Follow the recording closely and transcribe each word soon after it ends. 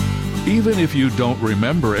Even if you don't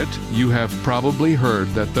remember it, you have probably heard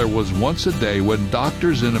that there was once a day when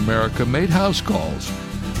doctors in America made house calls.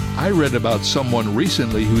 I read about someone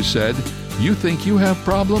recently who said, "You think you have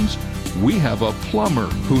problems? We have a plumber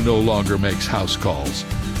who no longer makes house calls."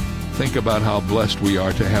 Think about how blessed we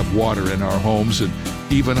are to have water in our homes, and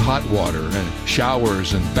even hot water, and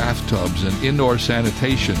showers and bathtubs and indoor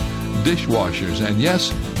sanitation, dishwashers, and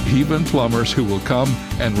yes, even plumbers who will come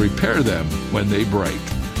and repair them when they break.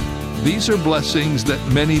 These are blessings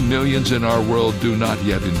that many millions in our world do not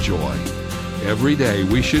yet enjoy. Every day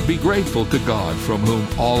we should be grateful to God from whom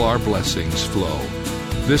all our blessings flow.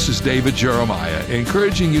 This is David Jeremiah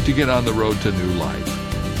encouraging you to get on the road to new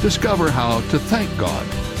life. Discover how to thank God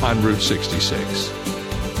on Route 66.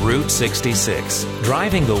 Route 66,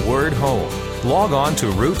 driving the word home. Log on to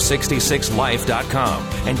Route66Life.com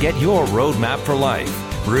and get your roadmap for life.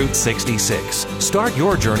 Route 66. Start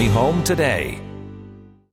your journey home today.